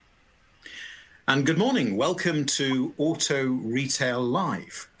And good morning. Welcome to Auto Retail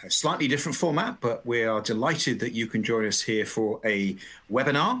Live. A slightly different format, but we are delighted that you can join us here for a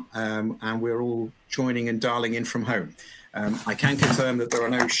webinar, and we're all joining and dialing in from home. I can confirm that there are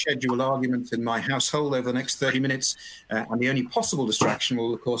no scheduled arguments in my household over the next 30 minutes, and the only possible distraction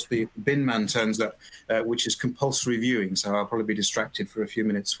will, of course, be if the bin man turns up, which is compulsory viewing, so I'll probably be distracted for a few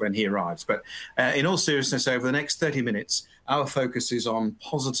minutes when he arrives. But in all seriousness, over the next 30 minutes, our focus is on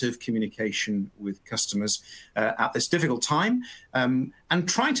positive communication with customers at this difficult time, and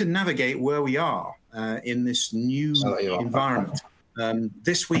trying to navigate where we are in this new environment.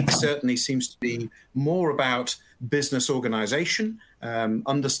 This week certainly seems to be more about business organization,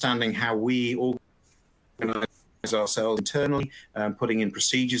 understanding how we organize ourselves internally, putting in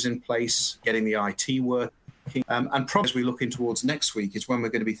procedures in place, getting the IT working. And probably as we look in towards next week is when we're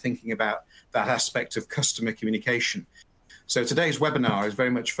going to be thinking about that aspect of customer communication. So today's webinar is very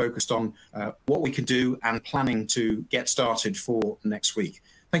much focused on what we can do and planning to get started for next week.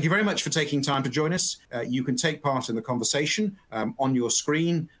 Thank you very much for taking time to join us. You can take part in the conversation on your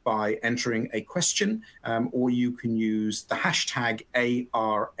screen by entering a question, or you can use the hashtag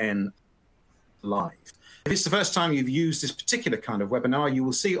ARNLive. If it's the first time you've used this particular kind of webinar, you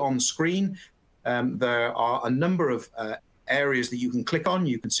will see on screen there are a number of areas that you can click on.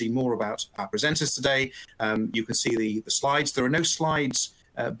 You can see more about our presenters today. You can see the slides. There are no slides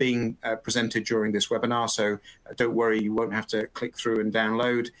being presented during this webinar, so don't worry, you won't have to click through and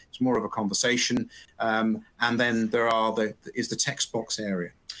download. It's more of a conversation. And then there is the text box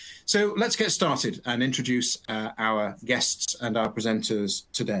area. So let's get started and introduce our guests and our presenters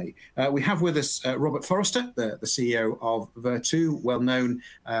today. We have with us Robert Forrester, the CEO of Vertu, well known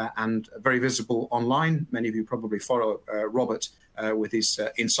and very visible online. Many of you probably follow Robert with his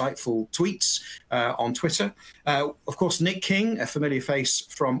insightful tweets on Twitter. Of course, Nick King, a familiar face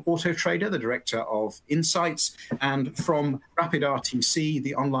from Auto Trader, the director of Insights, and from Rapid RTC,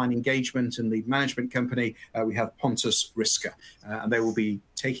 the online engagement and lead management company, we have Pontus Risker, and they will be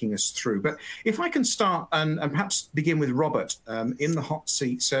taking us through. But if I can start and perhaps begin with Robert, in the hot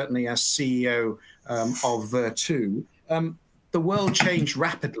seat, certainly as CEO of Vertu. The world changed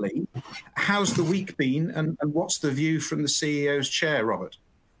rapidly. How's the week been, and what's the view from the CEO's chair, Robert?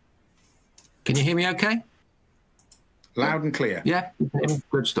 Can you hear me okay? Loud and clear. Yeah,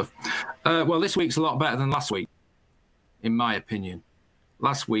 good stuff. Well, this week's a lot better than last week, in my opinion.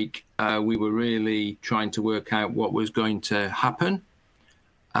 Last week, we were really trying to work out what was going to happen.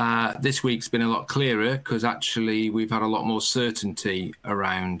 This week's been a lot clearer because actually we've had a lot more certainty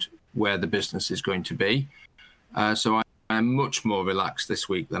around where the business is going to be. So I'm much more relaxed this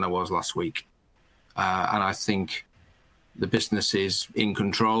week than I was last week. And I think the business is in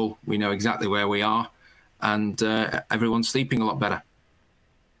control. We know exactly where we are, and everyone's sleeping a lot better.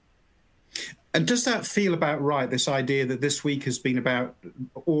 And does that feel about right, this idea that this week has been about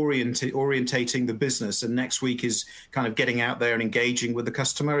orientating the business and next week is kind of getting out there and engaging with the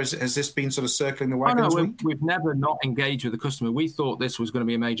customer? Has this been sort of circling the wagons? We've never not engaged with the customer. We thought this was going to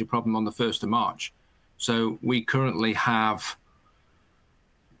be a major problem on the 1st of March. So we currently have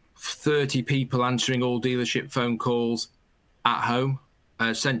 30 people answering all dealership phone calls at home,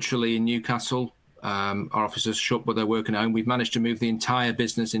 centrally in Newcastle. Our offices shut, but they're working at home. We've managed to move the entire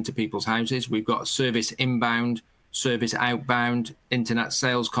business into people's houses. We've got service inbound, service outbound, internet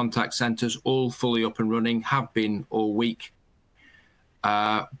sales contact centres, all fully up and running, have been all week,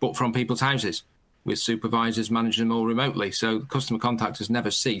 but from people's houses, with supervisors managing them all remotely. So customer contact has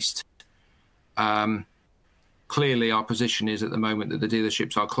never ceased. Clearly, our position is at the moment that the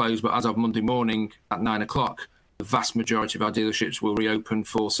dealerships are closed, but as of Monday morning at 9 o'clock, the vast majority of our dealerships will reopen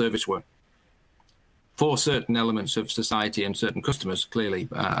for service work for certain elements of society and certain customers, clearly,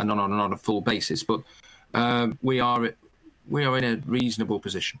 and on a full basis. But we are in a reasonable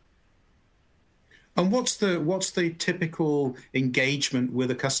position. And what's the typical engagement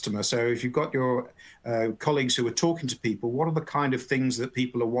with a customer? So if you've got your colleagues who are talking to people, what are the kind of things that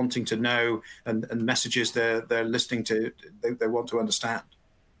people are wanting to know and messages they're listening to, they want to understand?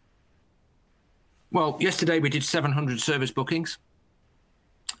 Well, yesterday we did 700 service bookings.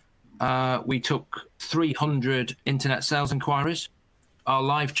 We took 300 internet sales inquiries. Our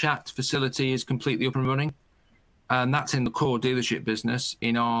live chat facility is completely up and running. And that's in the core dealership business.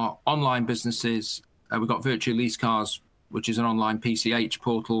 In our online businesses, we've got Virtual Lease Cars, which is an online PCH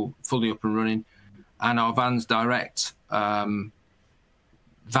portal, fully up and running. And our Vans Direct van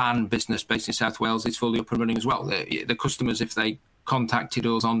business based in South Wales is fully up and running as well. The customers, if they contacted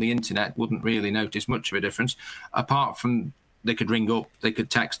us on the internet, wouldn't really notice much of a difference, apart from they could ring up, they could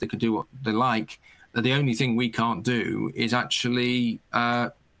text, they could do what they like. The only thing we can't do is actually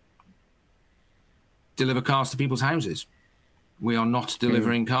deliver cars to people's houses. We are not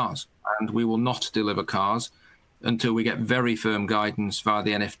delivering cars, and we will not deliver cars until we get very firm guidance via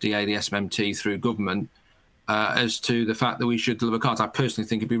the NFDA, the SMMT, through government, as to the fact that we should deliver cars. I personally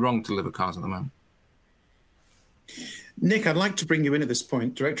think it'd be wrong to deliver cars at the moment. Nick, I'd like to bring you in at this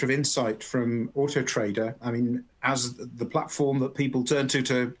point, Director of Insight from Auto Trader. I mean, as the platform that people turn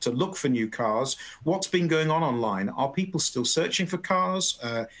to look for new cars, what's been going on online? Are people still searching for cars?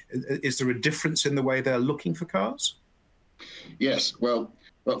 Is there a difference in the way they're looking for cars? Yes. Well,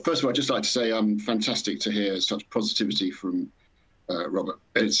 first of all, I'd just like to say fantastic to hear such positivity from Robert.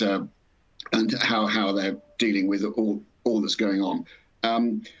 It's and how they're dealing with all that's going on.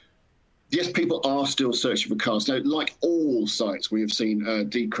 Yes, people are still searching for cars. Now, like all sites, we have seen a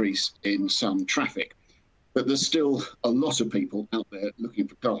decrease in some traffic, but there's still a lot of people out there looking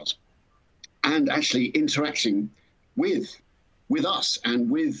for cars and actually interacting with us and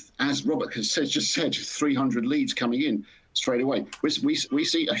with, as Robert has just said, 300 leads coming in straight away. We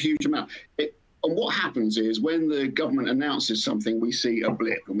see a huge amount. And what happens is when the government announces something, we see a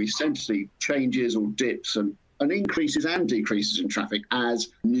blip and we tend to see changes or dips and increases and decreases in traffic as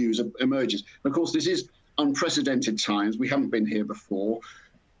news emerges. And of course, this is unprecedented times. We haven't been here before.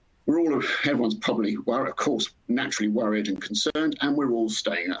 Everyone's probably, of course, naturally worried and concerned, and we're all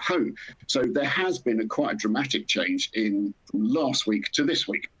staying at home. So there has been quite a dramatic change from last week to this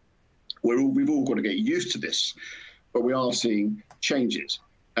week. We've all got to get used to this, but we are seeing changes.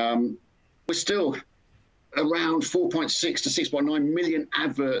 We're still around 4.6 to 6.9 million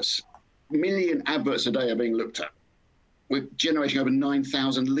adverts a day are being looked at. We're generating over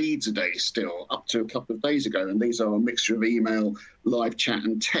 9,000 leads a day still, up to a couple of days ago, and these are a mixture of email, live chat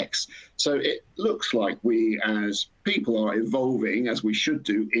and text. So it looks like we as people are evolving, as we should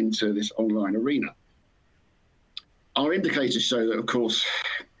do, into this online arena. Our indicators show that, of course,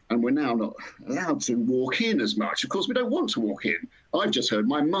 and we're now not allowed to walk in as much. Of course, we don't want to walk in. I've just heard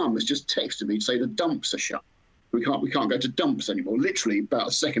my mum has just texted me to say the dumps are shut. We can't go to dumps anymore, literally about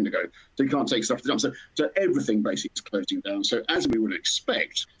a second ago. So you can't take stuff to dumps. So everything basically is closing down. So as we would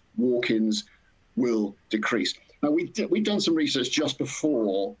expect, walk-ins will decrease. Now, we'd done some research just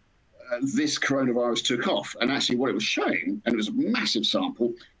before this coronavirus took off. And actually what it was showing, and it was a massive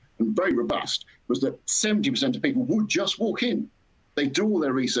sample and very robust, was that 70% of people would just walk in. They do all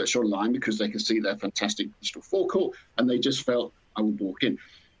their research online because they can see their fantastic digital forecourt, and they just felt, I would walk in.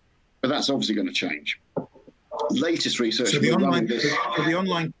 But that's obviously going to change. Latest research. So the online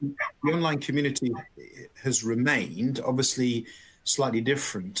community has remained obviously slightly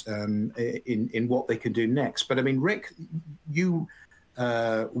different in what they can do next. But I mean, Rick, you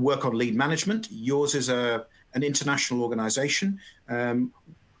work on lead management. Yours is an international organization.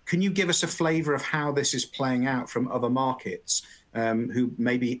 Can you give us a flavour of how this is playing out from other markets who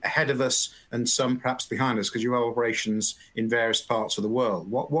may be ahead of us and some perhaps behind us, because you have operations in various parts of the world?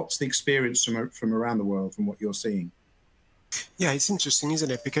 What's the experience from around the world from what you're seeing? Yeah, it's interesting,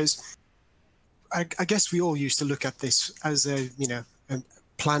 isn't it? Because I guess we all used to look at this as a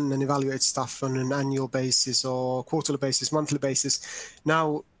plan and evaluate stuff on an annual basis or quarterly basis, monthly basis.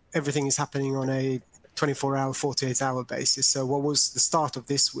 Now everything is happening on a 24-hour, 48-hour basis. So what was the start of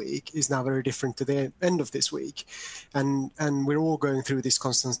this week is now very different to the end of this week. And we're all going through this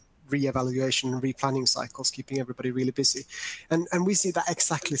constant re-evaluation and replanning cycles, keeping everybody really busy. And we see that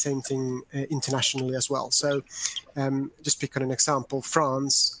exactly same thing internationally as well. So just pick on an example,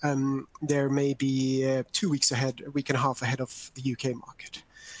 France, they're maybe 2 weeks ahead, a week and a half ahead of the UK market.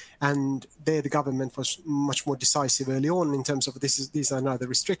 And there the government was much more decisive early on in terms of these are now the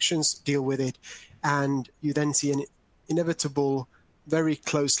restrictions, deal with it. And you then see an inevitable, very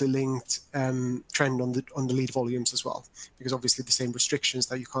closely linked trend on the lead volumes as well, because obviously the same restrictions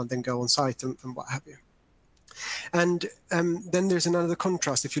that you can't then go on site and what have you. And then there's another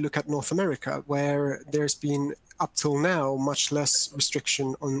contrast if you look at North America, where there's been up till now much less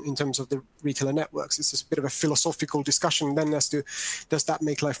restriction in terms of the retailer networks. It's just a bit of a philosophical discussion then as to does that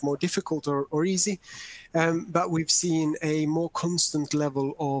make life more difficult or easy? But we've seen a more constant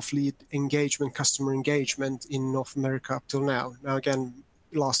level of lead engagement, customer engagement in North America up till now. Now again,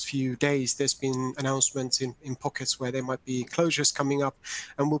 last few days there's been announcements in pockets where there might be closures coming up,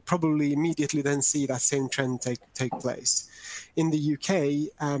 and we'll probably immediately then see that same trend take place. In the UK,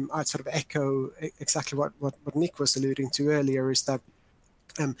 I'd sort of echo exactly what Nick was alluding to earlier, is that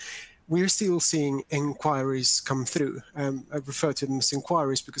we're still seeing inquiries come through. I refer to them as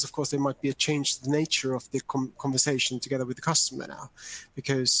inquiries because, of course, there might be a change to the nature of the conversation together with the customer now,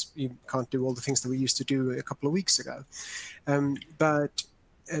 because you can't do all the things that we used to do a couple of weeks ago. But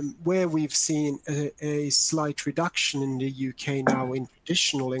where we've seen a slight reduction in the UK now in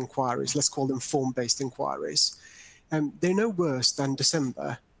traditional inquiries, let's call them form-based inquiries, they're no worse than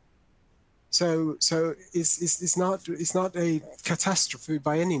December. So it's not a catastrophe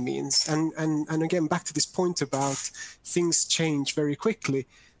by any means. And again, back to this point about things change very quickly.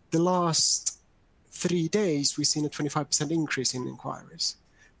 The last 3 days, we've seen a 25% increase in inquiries.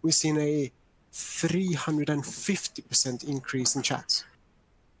 We've seen a 350% increase in chats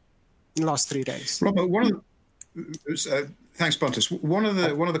in the last 3 days. Robert, thanks, Pontus. One of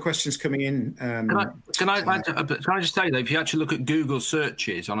the questions coming in. Can I just say, though, if you actually look at Google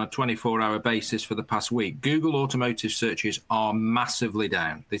searches on a 24-hour basis for the past week, Google automotive searches are massively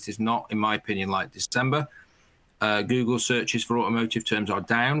down. This is not, in my opinion, like December. Google searches for automotive terms are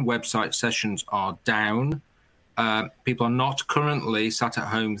down. Website sessions are down. People are not currently sat at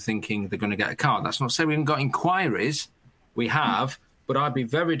home thinking they're going to get a car. That's not to say we haven't got inquiries. We have, but I'd be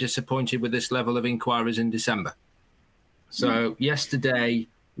very disappointed with this level of inquiries in December. So yesterday,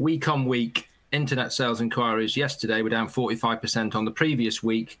 week on week, internet sales inquiries yesterday were down 45% on the previous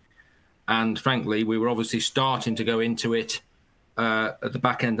week. And frankly, we were obviously starting to go into it at the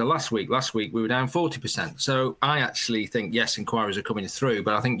back end of last week. Last week, we were down 40%. So I actually think, yes, inquiries are coming through,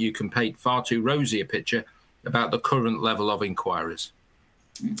 but I think you can paint far too rosy a picture about the current level of inquiries.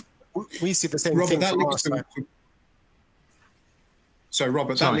 We see the same Robert, thing that from our leads side. So,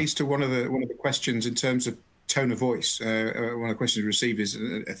 Robert, that leads to one of the questions in terms of tone of voice. One of the questions received is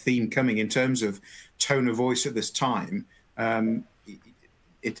a theme coming in terms of tone of voice at this time.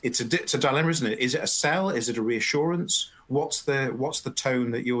 It's a dilemma, isn't it? Is it a sell? Is it a reassurance? What's the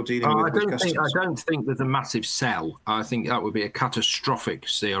tone that you're dealing with customers? I don't think there's a massive sell. I think that would be a catastrophic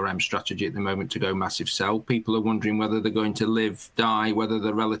CRM strategy at the moment to go massive sell. People are wondering whether they're going to live, die, whether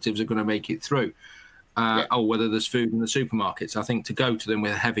their relatives are going to make it through. Or whether there's food in the supermarkets. I think to go to them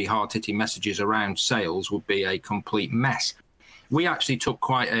with heavy, hard-hitting messages around sales would be a complete mess. We actually took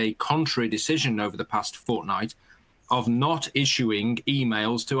quite a contrary decision over the past fortnight of not issuing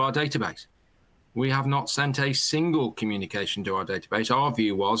emails to our database. We have not sent a single communication to our database. Our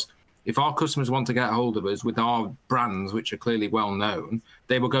view was, if our customers want to get hold of us with our brands, which are clearly well known,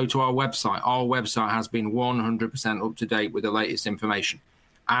 they will go to our website. Our website has been 100% up to date with the latest information.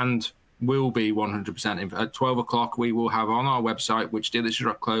 And will be 100%. At 12 o'clock, we will have on our website which dealerships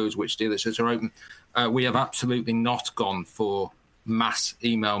are closed, which dealerships are open. We have absolutely not gone for mass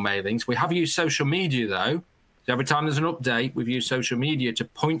email mailings. We have used social media, though. So every time there's an update, we've used social media to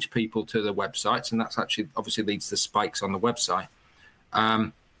point people to the websites, and that's actually obviously leads to spikes on the website.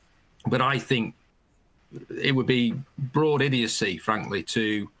 But I think it would be broad idiocy, frankly,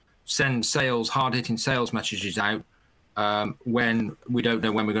 to send hard-hitting sales messages out when we don't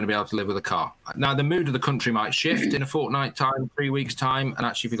know when we're going to be able to live with a car. Now, the mood of the country might shift in a fortnight time, 3 weeks time. And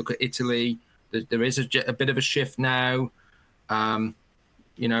actually, if you look at Italy, there is a bit of a shift now.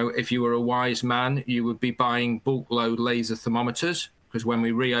 If you were a wise man, you would be buying bulk load laser thermometers, because when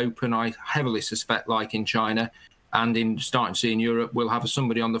we reopen, I heavily suspect, like in China and starting to see in Europe, we'll have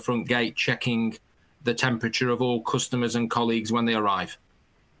somebody on the front gate checking the temperature of all customers and colleagues when they arrive.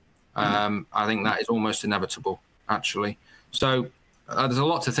 I think that is almost inevitable, actually. So there's a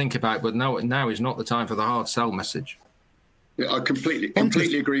lot to think about, but now is not the time for the hard sell message. Yeah, I completely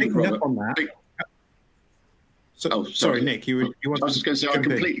agree with Robert. On that. Sorry, Nick. I was just going to say, I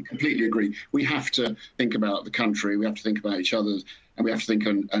completely agree. We have to think about the country. We have to think about each other, and we have to think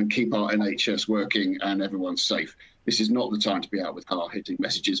and keep our NHS working and everyone safe. This is not the time to be out with hard-hitting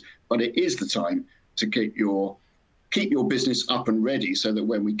messages, but it is the time to keep your business up and ready, so that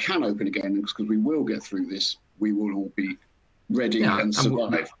when we can open again, because we will get through this, we will all be ready and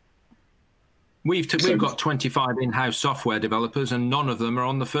survive. We've got 25 in-house software developers, and none of them are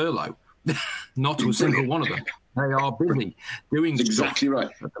on the furlough. Not a single one of them. They are busy doing stuff. Exactly right.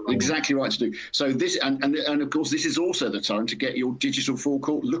 Exactly right to do. So this, and of course, this is also the time to get your digital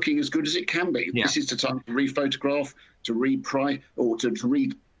forecourt looking as good as it can be. Yeah. This is the time to re-photograph, to re-price, or to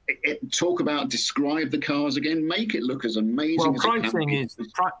talk about, describe the cars again, make it look as amazing as it can be.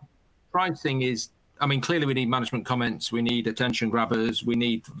 Pricing is. I mean, clearly we need management comments, we need attention grabbers, we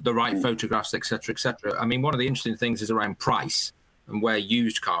need the right photographs, etc., etc. I mean, one of the interesting things is around price and where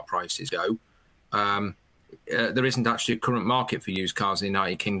used car prices go. There isn't actually a current market for used cars in the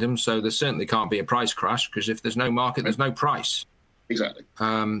United Kingdom, so there certainly can't be a price crash, because if there's no market, there's no price. Exactly.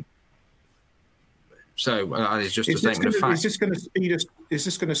 So it's just a statement of fact. Is this going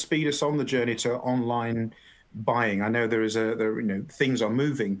to speed us on the journey to online buying? I know things are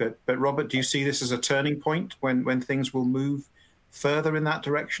moving, but Robert, do you see this as a turning point when things will move further in that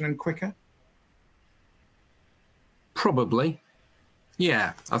direction and quicker? Probably.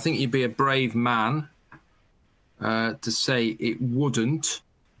 Yeah, I think you'd be a brave man to say it wouldn't.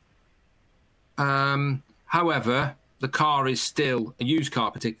 However, the car is still, a used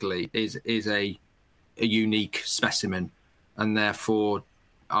car particularly, is a unique specimen, and therefore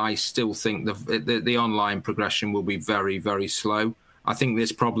I still think the online progression will be very, very slow. I think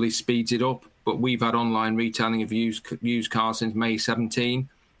this probably speeds it up, but we've had online retailing of used cars since May 17,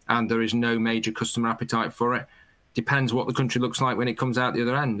 and there is no major customer appetite for it. Depends what the country looks like when it comes out the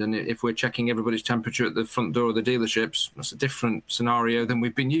other end, and if we're checking everybody's temperature at the front door of the dealerships, that's a different scenario than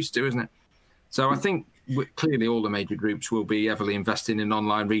we've been used to, isn't it? So I think clearly all the major groups will be heavily investing in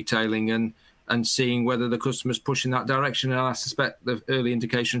online retailing and seeing whether the customer's push in that direction. And I suspect the early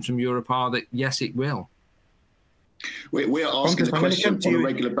indications from Europe are that, yes, it will. We're asking the question on a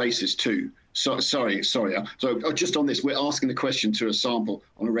regular basis too. Sorry. So just on this, we're asking the question to a sample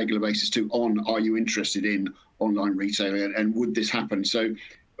on a regular basis too on, are you interested in online retailing and would this happen? So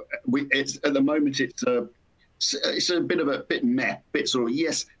it's at the moment, it's a bit sort of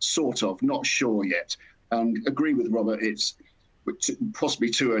yes, sort of, not sure yet. And agree with Robert, it's possibly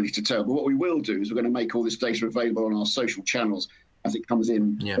too early to tell. But what we will do is we're going to make all this data available on our social channels as it comes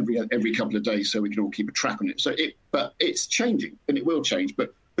in every couple of days, so we can all keep a track on it. But it's changing, and it will change.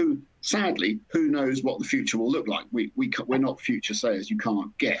 But sadly, who knows what the future will look like? We're not future sayers. You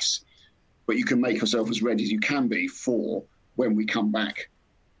can't guess, but you can make yourself as ready as you can be for when we come back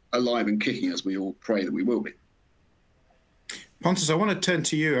alive and kicking, as we all pray that we will be. Pontus, I want to turn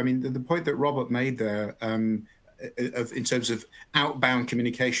to you. I mean, the point that Robert made there, in terms of outbound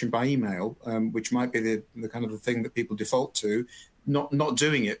communication by email, which might be the kind of the thing that people default to, not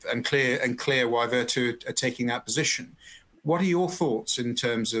doing it, and clear why Vertu are taking that position. What are your thoughts in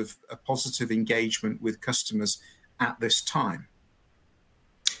terms of a positive engagement with customers at this time?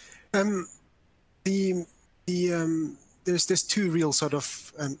 There's two real sort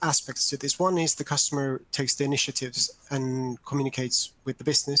of aspects to this. One is the customer takes the initiatives and communicates with the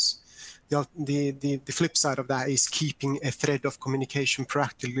business. The flip side of that is keeping a thread of communication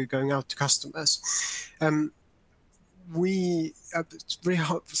proactively going out to customers. We very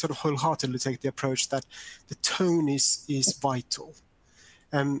sort of wholeheartedly take the approach that the tone is vital.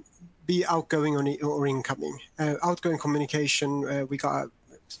 Be outgoing or incoming. Outgoing communication, we got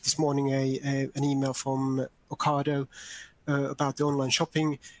this morning an email from Ocado about the online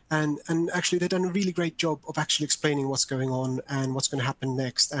shopping, and actually they've done a really great job of actually explaining what's going on and what's going to happen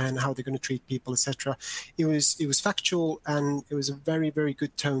next and how they're going to treat people, etc. It was factual, and it was a very, very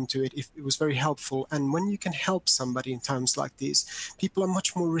good tone to it. It was very helpful, and when you can help somebody in times like these, people are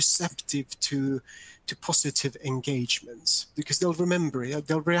much more receptive to positive engagements because they'll remember it,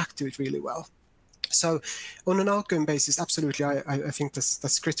 they'll react to it really well. So on an outgoing basis, absolutely, I think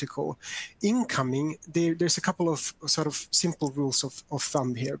that's critical. Incoming, there's a couple of sort of simple rules of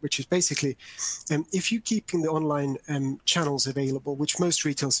thumb here, which is basically, if you're keeping the online channels available, which most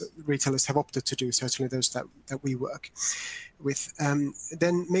retailers have opted to do, certainly those that we work with,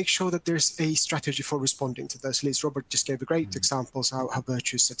 then make sure that there's a strategy for responding to those leads. Robert just gave a great examples how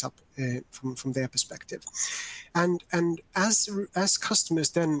Vertu is set up from their perspective. And as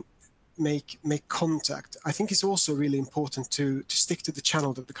customers then make contact, I think it's also really important to stick to the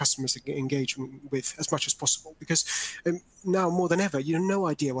channel that the customers engage with as much as possible, because now more than ever, you have no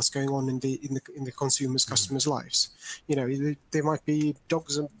idea what's going on in the customers' lives. You know, there might be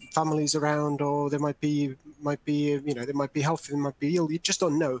dogs and families around, or there might be they might be healthy, they might be ill. You just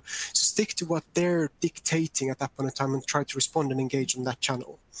don't know. So stick to what they're dictating at that point in time and try to respond and engage on that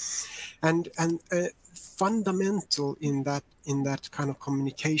channel. And fundamental in that kind of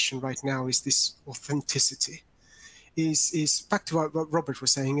communication right now is this authenticity. Is back to what Robert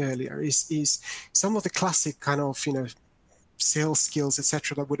was saying earlier. Is some of the classic kind of sales skills,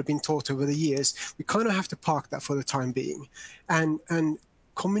 etc., that would have been taught over the years. We kind of have to park that for the time being, and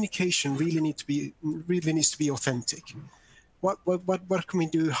communication really needs to be authentic. What can we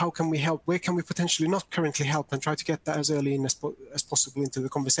do? How can we help? Where can we potentially not currently help, and try to get that as early in as possible into the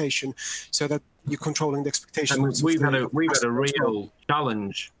conversation, so that you're controlling the expectations. We've had a real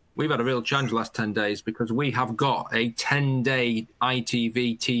challenge. We've had a real challenge the last 10 days because we have got a 10-day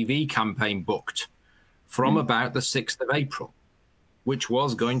ITV TV campaign booked from about the 6th of April, which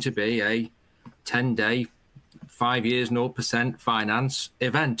was going to be a 10-day, 5 years, 0% finance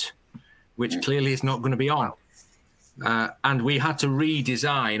event, which clearly is not going to be on. And we had to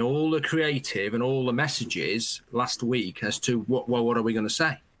redesign all the creative and all the messages last week as to what are we going to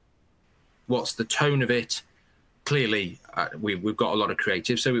say? What's the tone of it? Clearly, we've got a lot of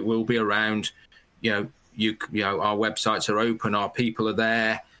creative, so it will be around, our websites are open, our people are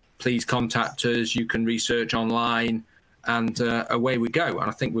there. Please contact us. You can research online. and away we go. And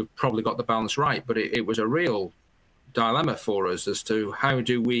I think we've probably got the balance right, but it was a real dilemma for us as to how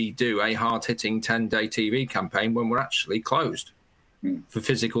do we do a hard-hitting 10-day TV campaign when we're actually closed for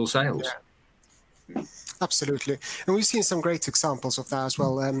physical sales. Yeah. Absolutely. And we've seen some great examples of that as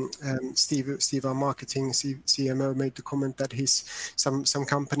well. Steve, our marketing CMO, made the comment that some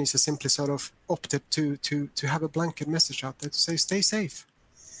companies have simply sort of opted to have a blanket message out there to say, stay safe.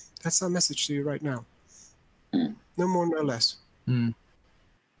 That's our message to you right now. No more, no less.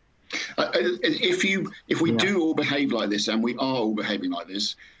 If we do all behave like this, and we are all behaving like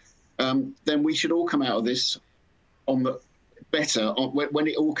this, then we should all come out of this on the better when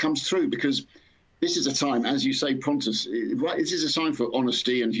it all comes through, because this is a time, as you say, Pontus, right? This is a time for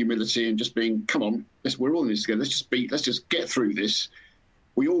honesty and humility and just being, come on, we're all in this together. Let's just get through this.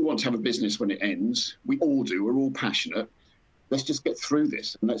 We all want to have a business when it ends. We all do. We're all passionate. Let's just get through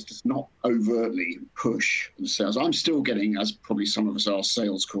this, and let's just not overtly push the sales. I'm still getting, as probably some of us are,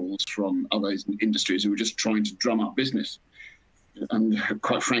 sales calls from other industries who are just trying to drum up business. And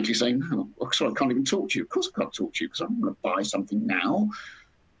quite frankly saying, no, sorry, I can't even talk to you. Of course I can't talk to you, because I'm going to buy something now.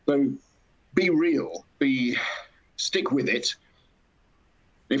 So be real, stick with it.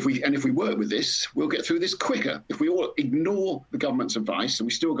 If we work with this, we'll get through this quicker. If we all ignore the government's advice and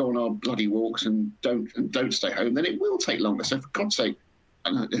we still go on our bloody walks and don't stay home, then it will take longer. So for God's sake,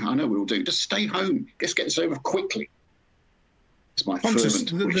 I know we all do. Just stay home. Let's get this over quickly. It's my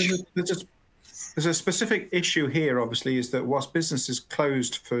fervent wish. There's a specific issue here, obviously, is that whilst business is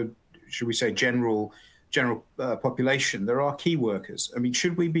closed for, should we say, general population, there are key workers. I mean,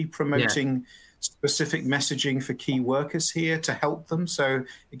 should we be promoting specific messaging for key workers here to help them? So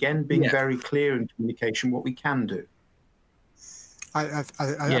again, being very clear in communication what we can do. I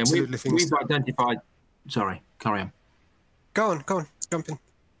absolutely think we've identified. Sorry, carry on. Go on, jump in.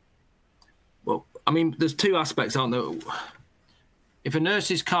 Well, I mean, there's two aspects, aren't there? If a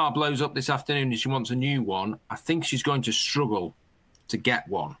nurse's car blows up this afternoon and she wants a new one, I think she's going to struggle to get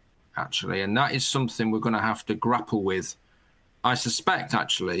one, actually, and that is something we're going to have to grapple with. I suspect,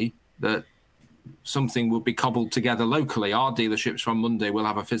 actually, that something will be cobbled together locally. Our dealerships from Monday will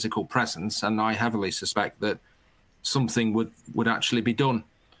have a physical presence, and I heavily suspect that something would actually be done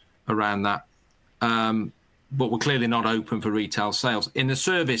around that. But we're clearly not open for retail sales. In the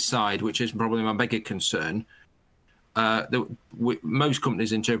service side, which is probably my bigger concern, most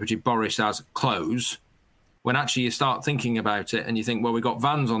companies interpreted Boris as close, when actually you start thinking about it and you think, well, we've got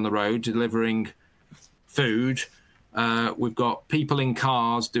vans on the road delivering food. We've got people in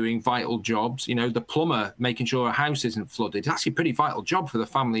cars doing vital jobs. You know, the plumber making sure a house isn't flooded. It's actually a pretty vital job for the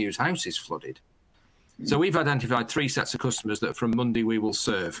family whose house is flooded. So we've identified 3 sets of customers that from Monday we will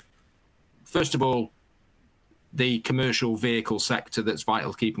serve. First of all, the commercial vehicle sector that's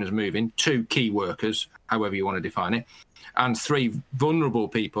vital to keeping us moving. 2, key workers, however you want to define it. And 3, vulnerable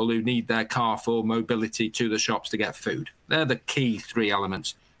people who need their car for mobility to the shops to get food. They're the key 3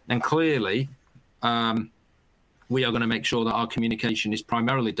 elements. And clearly, we are going to make sure that our communication is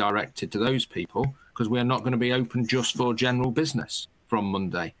primarily directed to those people, because we are not going to be open just for general business from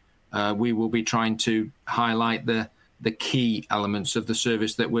Monday. We will be trying to highlight the key elements of the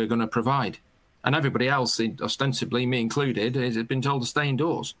service that we're going to provide. And everybody else, ostensibly me included, has been told to stay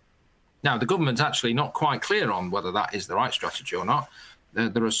indoors. Now, the government's actually not quite clear on whether that is the right strategy or not.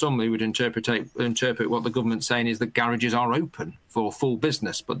 There are some who would interpret what the government's saying is that garages are open for full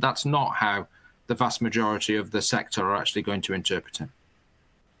business, but that's not how the vast majority of the sector are actually going to interpret it.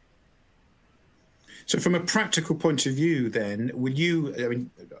 So from a practical point of view, then, would you, I mean,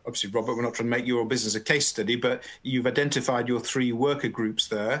 obviously, Robert, we're not trying to make your business a case study, but you've identified your 3 worker groups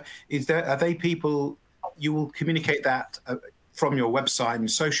there. Are they people, you will communicate that from your website and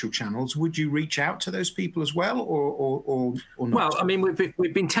social channels? Would you reach out to those people as well, or not? Well, I mean,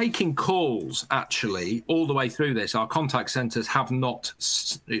 we've been taking calls, actually, all the way through this. Our contact centres have not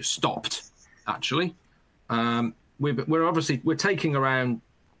stopped, actually. We're taking around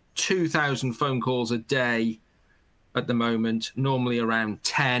 2,000 phone calls a day at the moment, normally around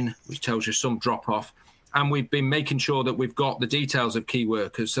 10, which tells you some drop off. And we've been making sure that we've got the details of key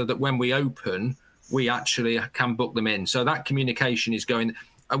workers so that when we open, we actually can book them in. So that communication is going.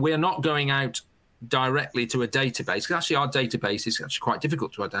 We're not going out directly to a database, because actually our database is actually quite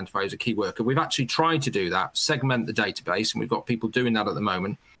difficult to identify as a key worker. We've actually tried to do that, segment the database, and we've got people doing that at the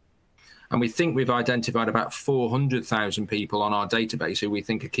moment. And we think we've identified about 400,000 people on our database who we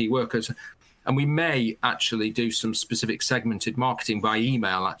think are key workers. And we may actually do some specific segmented marketing by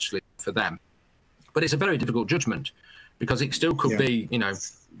email, actually, for them. But it's a very difficult judgment, because it still could be, you know,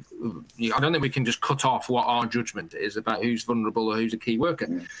 I don't think we can just cut off what our judgment is about who's vulnerable or who's a key worker.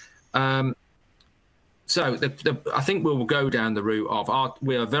 So I think we'll go down the route of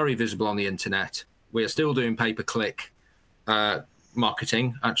we are very visible on the internet. We are still doing pay-per-click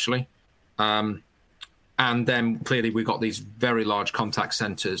marketing, actually. And then clearly we've got these very large contact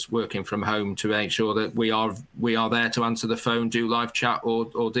centres working from home to make sure that we are there to answer the phone, do live chat,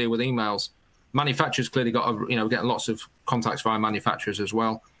 or deal with emails. Manufacturers clearly got getting lots of contacts via manufacturers as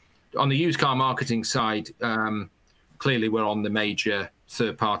well. On the used car marketing side, clearly we're on the major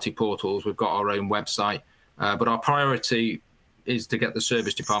third-party portals. We've got our own website, but our priority is to get the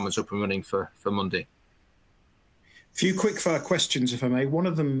service departments up and running for Monday. A few quick-fire questions, if I may. One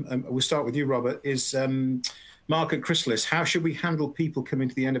of them, we'll start with you, Robert, is Mark at Chrysalis. How should we handle people coming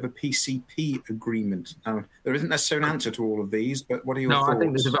to the end of a PCP agreement? Now, there isn't necessarily an answer to all of these, but what are your thoughts? I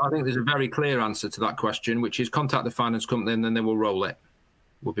think there's a very clear answer to that question, which is contact the finance company and then they will roll it,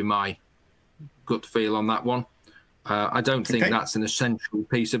 would be my gut feel on that one. I don't think that's an essential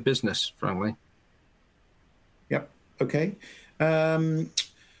piece of business, frankly. Yep. Okay.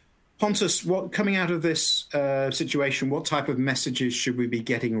 Pontus, coming out of this situation, what type of messages should we be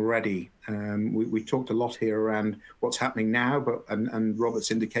getting ready? We talked a lot here around what's happening now, and Robert's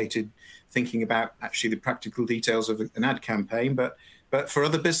indicated thinking about actually the practical details of an ad campaign. But for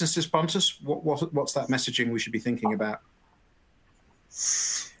other businesses, Pontus, what's that messaging we should be thinking about?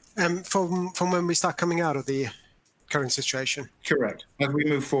 From when we start coming out of the current situation. Correct. As we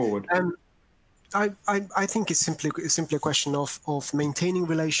move forward. I think it's simply a question of maintaining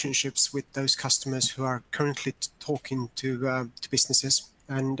relationships with those customers who are currently talking to businesses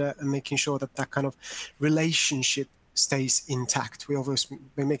and making sure that kind of relationship stays intact. We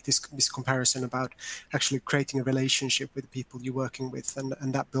make this comparison about actually creating a relationship with the people you're working with,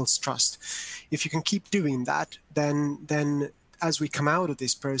 and that builds trust. If you can keep doing that, then as we come out of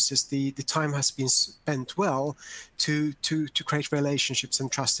this process, the time has been spent well to create relationships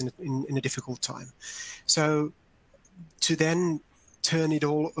and trust in a difficult time. So to then turn it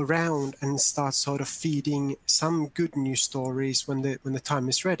all around and start sort of feeding some good news stories when the time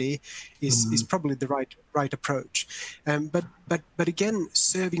is ready is probably the right approach. But again,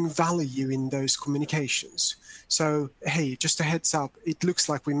 serving value in those communications. So, hey, just a heads up, it looks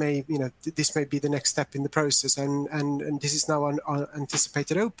like we may, this may be the next step in the process, and this is now an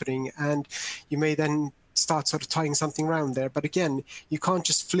anticipated opening, and you may then start sort of tying something around there. But again, you can't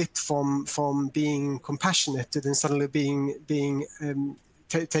just flip from being compassionate to then suddenly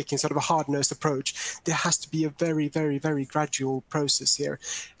taking sort of a hard-nosed approach. There has to be a very, very, very gradual process here.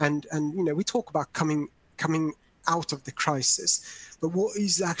 And we talk about coming out of the crisis, but what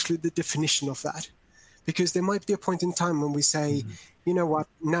is actually the definition of that? Because there might be a point in time when we say, you know what,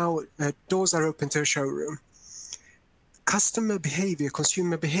 now doors are open to a showroom. Customer behavior,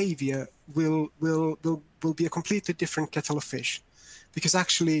 consumer behavior will be a completely different kettle of fish. Because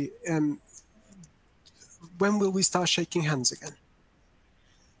actually, when will we start shaking hands again?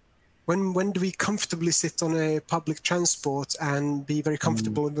 When do we comfortably sit on a public transport and be very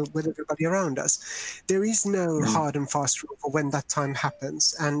comfortable with everybody around us? There is no hard and fast rule for when that time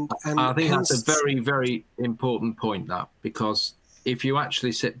happens. And I think that's a very, very important point, because if you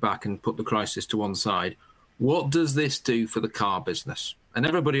actually sit back and put the crisis to one side, what does this do for the car business? And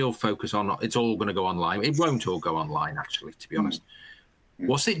everybody will focus on it's all going to go online. It won't all go online, actually, to be honest.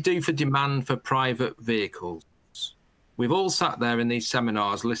 What's it do for demand for private vehicles? We've all sat there in these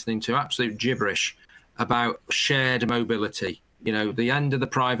seminars listening to absolute gibberish about shared mobility, the end of the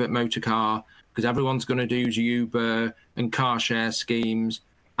private motor car, because everyone's going to do Uber and car share schemes.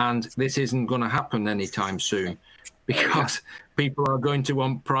 And this isn't going to happen anytime soon because people are going to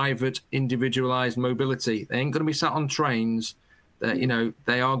want private, individualized mobility. They ain't going to be sat on trains.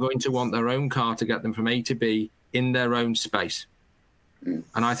 They are going to want their own car to get them from A to B in their own space.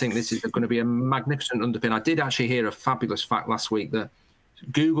 And I think this is going to be a magnificent underpin. I did actually hear a fabulous fact last week that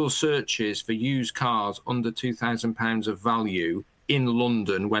Google searches for used cars under £2,000 of value in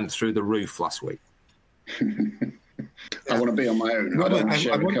London went through the roof last week. I want to be on my own. Robert, I don't want to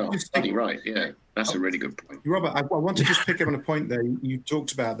share a car. That's right, yeah. That's a really good point. Robert, I want to just pick up on a point there you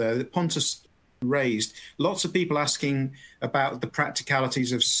talked about there that Pontus raised. Lots of people asking about the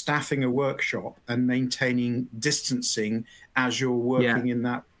practicalities of staffing a workshop and maintaining distancing as you're working in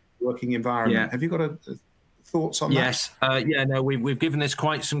that working environment. Have you got thoughts on that? Yes. We've given this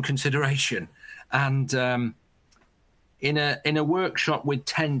quite some consideration. And in a workshop with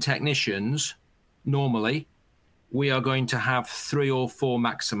 10 technicians, normally, we are going to have 3 or 4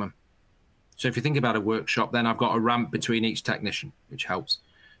 maximum. So if you think about a workshop, then I've got a ramp between each technician, which helps.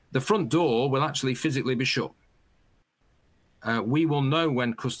 The front door will actually physically be shut. We will know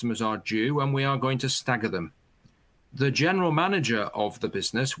when customers are due and we are going to stagger them. The general manager of the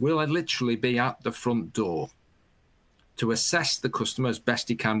business will literally be at the front door to assess the customer as best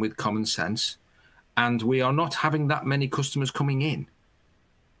he can with common sense. And we are not having that many customers coming in.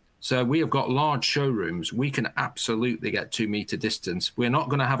 So we have got large showrooms. We can absolutely get 2 meter distance. We're not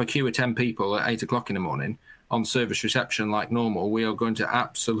going to have a queue of 10 people at 8 o'clock in the morning on service reception like normal. We are going to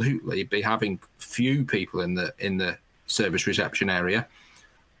absolutely be having few people in the service reception area.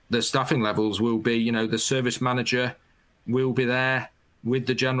 The staffing levels will be, the service manager will be there with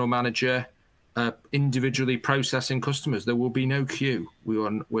the general manager, individually processing customers. There will be no queue.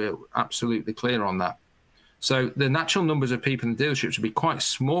 We're absolutely clear on that. So the natural numbers of people in the dealerships will be quite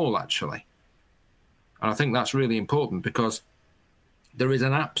small, actually. And I think that's really important because there is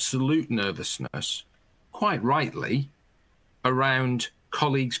an absolute nervousness, quite rightly, around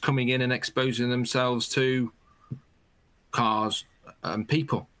colleagues coming in and exposing themselves to cars and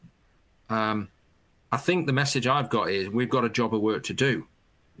people. I think the message I've got is we've got a job of work to do.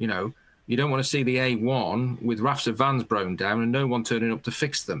 You don't want to see the A1 with rafts of vans broken down and no one turning up to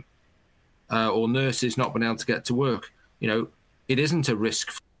fix them, or nurses not being able to get to work. It isn't a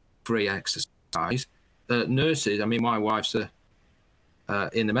risk-free exercise. Nurses, my wife's is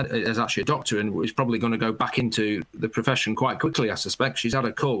actually a doctor and is probably going to go back into the profession quite quickly, I suspect. She's had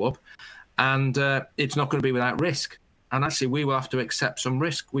a call-up, and it's not going to be without risk. And actually, we will have to accept some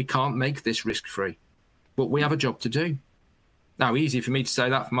risk. We can't make this risk-free, but we have a job to do. Now, easy for me to say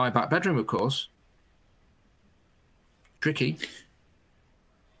that from my back bedroom, of course. Tricky.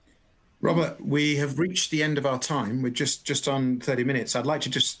 Robert, we have reached the end of our time. We're just on 30 minutes. I'd like to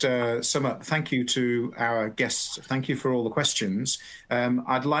just sum up. Thank you to our guests. Thank you for all the questions.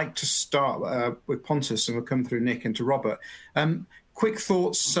 I'd like to start with Pontus, and we'll come through Nick and to Robert. Quick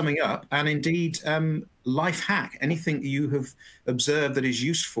thoughts summing up, and indeed, life hack, anything you have observed that is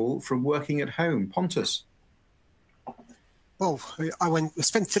useful from working at home. Pontus. Well, I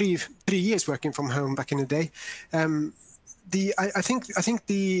spent three years working from home back in the day. I think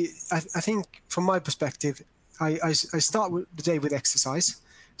from my perspective, I start the day with exercise.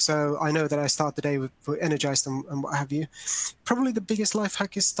 So I know that I start the day with energized and what have you. Probably the biggest life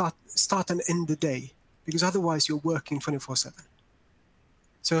hack is start and end the day, because otherwise you're working 24/7.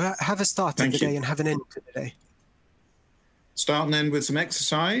 So have a start to the day and have an end to the day. Start and end with some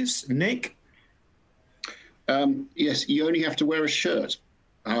exercise. Nick? Yes, you only have to wear a shirt.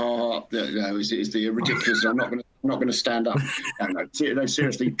 No, is the ridiculous. I'm not going to stand up. No,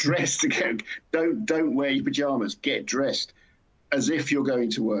 seriously, dress again. Don't wear your pajamas. Get dressed as if you're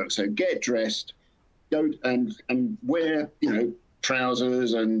going to work. So get dressed. Don't and wear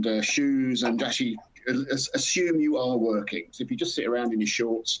trousers and shoes, and actually assume you are working. So if you just sit around in your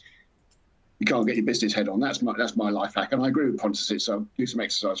shorts, you can't get your business head on. That's my life hack, and I agree with Pontus. So do some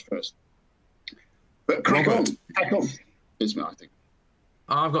exercise first. But crack on is my thing.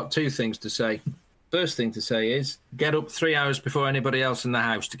 I've got 2 things to say. First thing to say is get up 3 hours before anybody else in the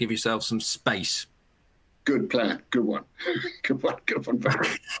house to give yourself some space. Good plan. Good one. Good one.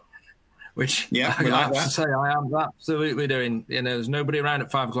 Which I have to say I am absolutely doing. There's nobody around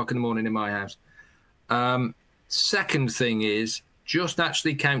at 5 o'clock in the morning in my house. Second thing is just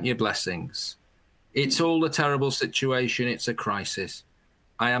actually count your blessings. It's all a terrible situation. It's a crisis.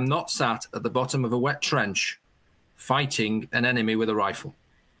 I am not sat at the bottom of a wet trench fighting an enemy with a rifle.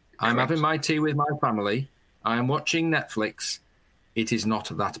 I'm having my tea with my family. I am watching Netflix. It is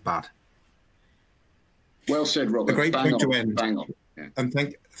not that bad. Well said, Robert. A great point to end. Bang on. Yeah. And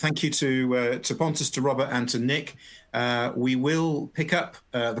thank you to Pontus, to Robert, and to Nick. We will pick up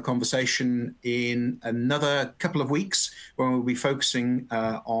the conversation in another couple of weeks when we'll be focusing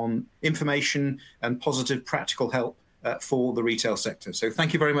on information and positive practical help for the retail sector. So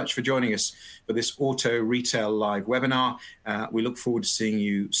thank you very much for joining us for this Auto Retail Live webinar. We look forward to seeing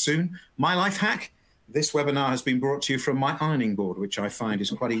you soon. My life hack. This webinar has been brought to you from my ironing board, which I find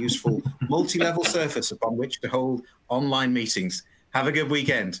is quite a useful multi-level surface upon which to hold online meetings. Have a good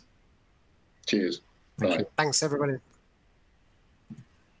weekend. Cheers. Bye. Thanks, everybody.